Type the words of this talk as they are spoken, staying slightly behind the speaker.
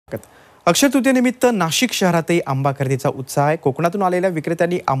अक्षय तृतीयेनिमित्त नाशिक शहरातही आंबा खरेदीचा उत्साह आहे। कोकणातून आलेल्या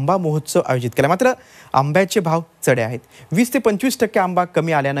विक्रेत्यांनी आंबा महोत्सव आयोजित केला। मात्र आंब्याचे भाव चढे आहेत। 20 ते 25% आंबा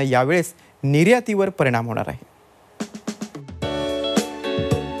कमी आल्याने यावेळेस निर्यातीवर परिणाम होणार आहे।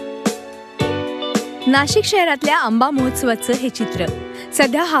 नाशिक शहरातल्या आंबा महोत्सवाचं हे चित्र।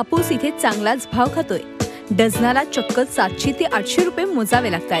 सध्या हापूस इथे चांगलाच भाव खातोय। डझनाला चक्क 700 ते 800 रुपये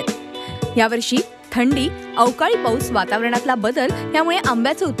मोजावे लागतायत। यावर्षी थंडी, अवकाळी पाऊस, वातावरणातला बदल यामुळे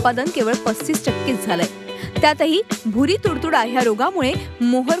आंब्याचं उत्पादन केवळ 35% झालंय। त्यातही भुरी तुडतुडा ह्या रोगामुळे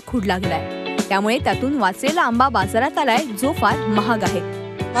मोहर खूड लागलाय। त्यामुळे त्यातून वाचलेला आंबा बाजारात आलाय, जो फार महाग आहे।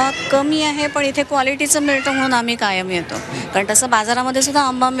 कमी आहे, पण इथे क्वालिटीचं मिळतं म्हणून आम्ही कायम येतो। कारण तसं बाजारामध्ये सुद्धा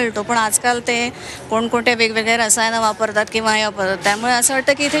आंबा मिळतो, पण आजकाल ते कोणकोणते वेगवेगळे रसायनं वापरतात किंवा हे वापरतात। त्यामुळे असं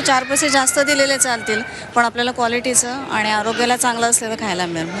वाटतं की इथे 4 पैसे जास्त दिलेले चालतील, पण आपल्याला क्वालिटीचं आणि आरोग्याला चांगलं असलेलं खायला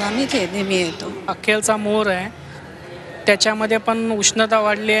मिळेल म्हणून आम्ही इथे नेहमी येतो। अखेलचा मोर आहे, त्याच्यामध्ये पण उष्णता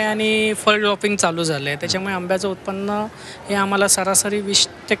वाढली आहे आणि फळ ड्रॉपिंग चालू झालं आहे। त्याच्यामुळे आंब्याचं उत्पन्न हे आम्हाला सरासरी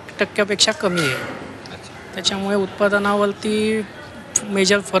 20% कमी आहे। त्याच्यामुळे उत्पादनावरती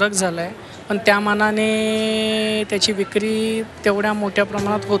मेजर फरक झाला आहे, पण त्या मानाने त्याची विक्री तेवढ्या मोठ्या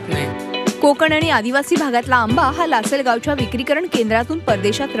प्रमाणात होत नाही। कोकण आणि आदिवासी भागातला आंबा हा लासलगावच्या विक्रीकरण केंद्रातून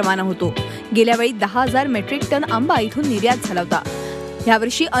परदेशात रवाना होतो। गेल्या वेळी 10,000 मेट्रिक टन आंबा इथून निर्यात झाला होता।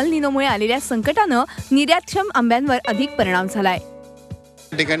 यावर्षी अल निनोमुळे आलेल्या संकटानं निर्यातक्षम आंब्यांवर अधिक परिणाम झालाय।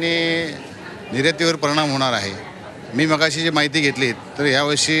 या ठिकाणी निर्यातीवर परिणाम होणार आहे। मी मगाशी जी माहिती घेतली तर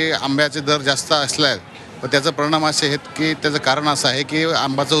यावर्षी आंब्याचे दर जास्त असल्यास व त्याचा परिणाम असे आहेत की त्याचं कारण असं आहे की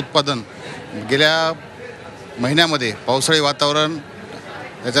आंब्याचं उत्पादन गेल्या महिन्यामध्ये पावसाळी वातावरण,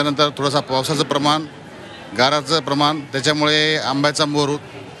 त्याच्यानंतर थोडासा पावसाचं प्रमाण, गाराचं प्रमाण, त्याच्यामुळे आंब्याचा मोर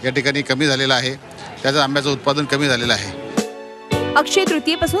या ठिकाणी कमी झालेला आहे। त्याचं आंब्याचं उत्पादन कमी झालेलं आहे। अक्षय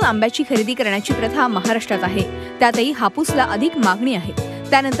तृतीयेपासून आंब्याची खरेदी करण्याची प्रथा महाराष्ट्रात आहे। त्यातही हापूसला अधिक मागणी आहे।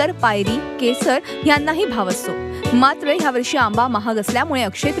 त्यानंतर पायरी, केसर यांनाही भाव असतो। मात्र यावर्षी आंबा महाग असल्यामुळे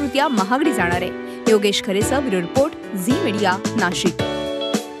अक्षय तृतीया महागडी जाणार आहे। Yogesh खरेसह bureau report, Zee media, Nashik.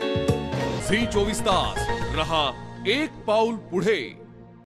 Zee 24 तास रहा एक पाऊल पुढे।